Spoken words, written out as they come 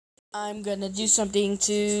I'm gonna do something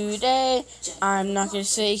today. I'm not gonna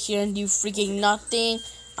sit here and do freaking nothing.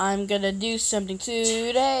 I'm gonna do something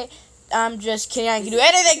today. I'm just kidding. I can do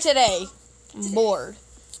anything today. I'm bored.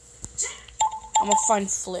 I'm gonna find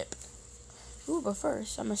Flip. Ooh, but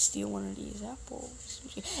first, I'm gonna steal one of these apples.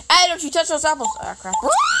 Hey, don't you touch those apples. Ah, crap.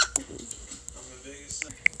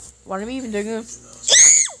 What are we even doing?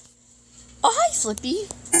 Oh, hi, Flippy.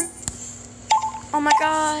 Oh my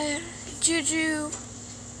god. Juju.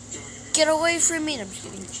 Get away from me. No, I'm just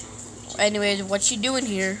kidding. Anyways, what you doing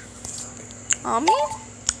here? Me?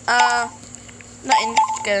 Nothing.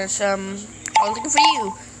 Cause, I was looking for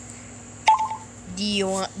you.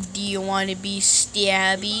 Do you want to be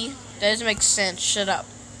stabby? That doesn't make sense. Shut up.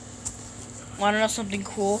 Want to know something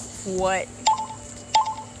cool? What?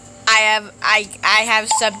 I have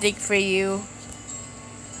something for you.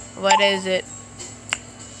 What is it?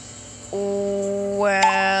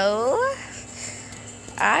 Well,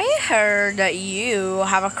 I heard that you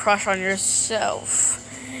have a crush on yourself.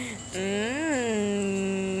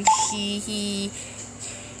 He.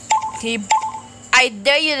 I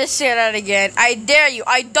dare you to say that again. I dare you.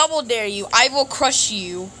 I double dare you. I will crush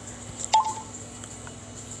you.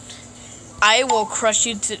 I will crush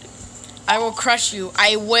you to. I will crush you.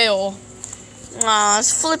 I will. Aw,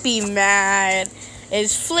 is Flippy mad?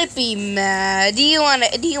 Is Flippy mad? Do you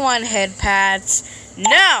want head pats?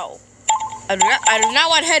 No. I do not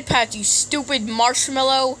want head pats, you stupid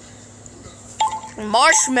marshmallow.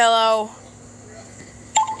 Marshmallow.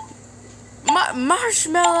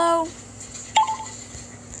 Marshmallow.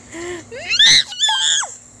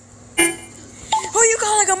 Who you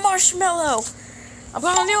call like a marshmallow? I'm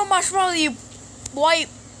calling you a marshmallow, you white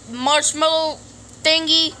marshmallow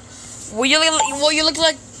thingy. Will you look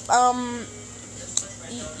like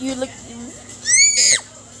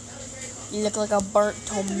you look like a burnt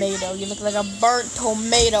tomato. You look like a burnt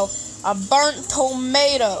tomato. A burnt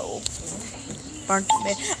tomato. Burnt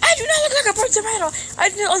tomato. I do not look like a burnt tomato. I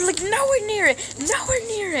look nowhere near it. Nowhere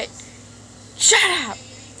near it. Shut up.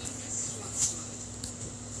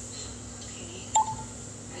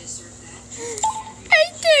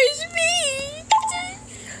 Hey, there's me.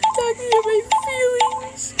 Talking about my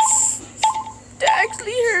feelings. That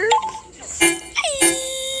actually hurt.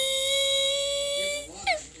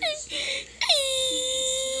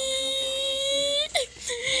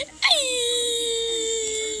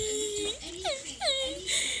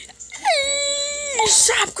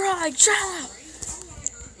 Stop crying, shut up.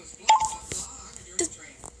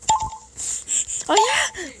 Oh yeah?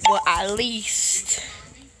 Well, at least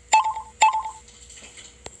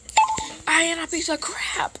I ain't a piece of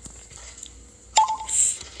crap.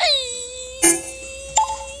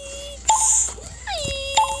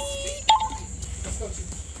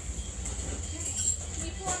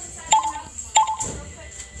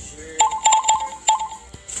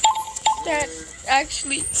 That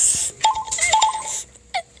actually.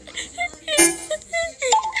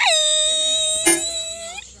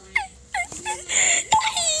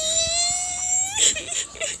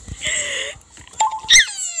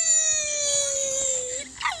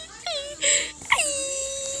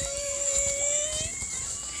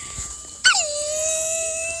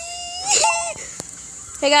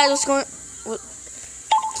 Hey guys, what's going?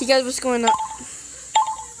 Hey guys, what's going on?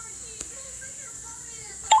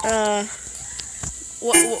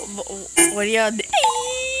 What are y'all doing?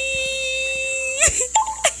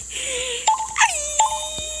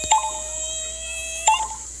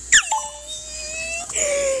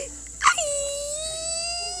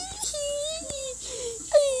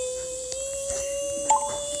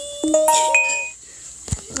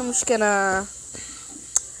 I'm just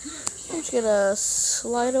gonna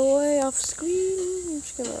slide away off screen. I'm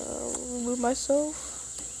just gonna remove myself.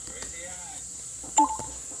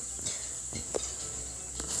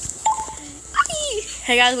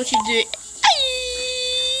 Hey guys, what you doing?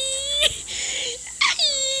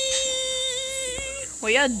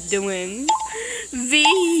 What y'all doing? V,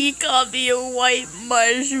 he called me a white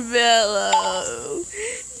marshmallow.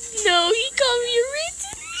 No, he called me a red.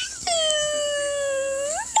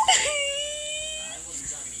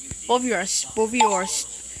 Both of you are stupid.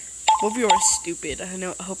 I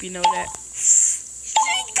hope you know that. She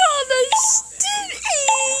called us stupid.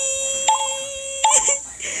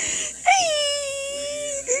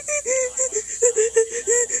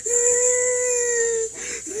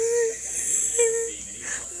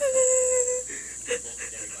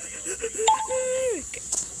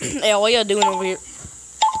 Hey, what y'all doing over here?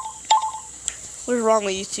 What's wrong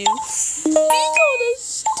with you two? He called us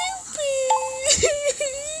stupid.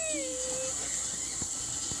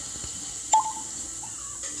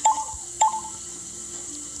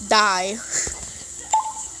 Die.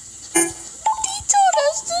 He told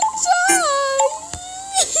us to die.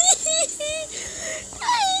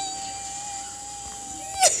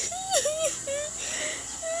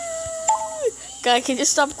 Guy, can you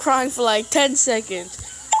stop crying for like 10 seconds?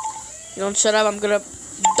 You don't shut up, I'm gonna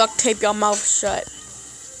duct tape your mouth shut.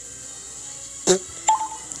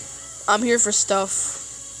 I'm here for stuff.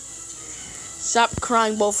 Stop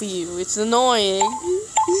crying, both of you. It's annoying.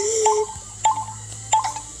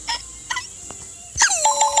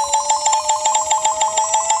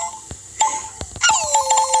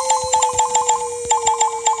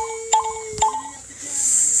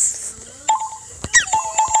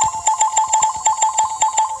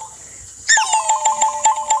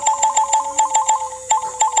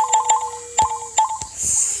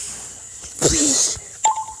 Please,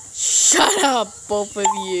 shut up, both of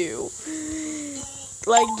you.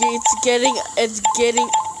 Like, it's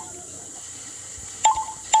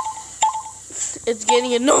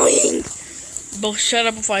getting annoying. Both shut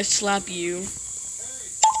up before I slap you.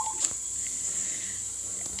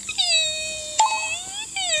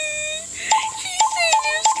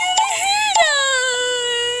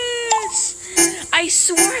 I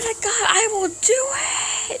swear to God, I will do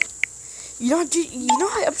it. You know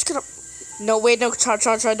how I'm just gonna. No, wait, no, try,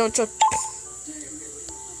 don't try.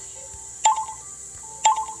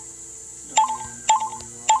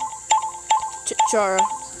 Chara,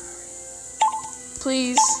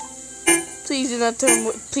 please do not tell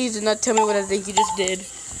me. Please do not tell me what I think you just did.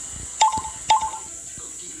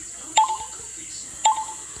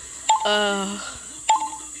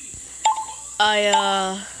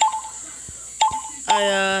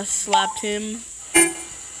 I slapped him. You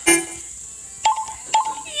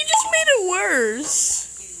just made it worse.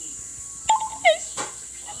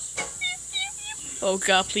 Oh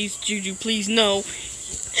God, please, Juju, please, no.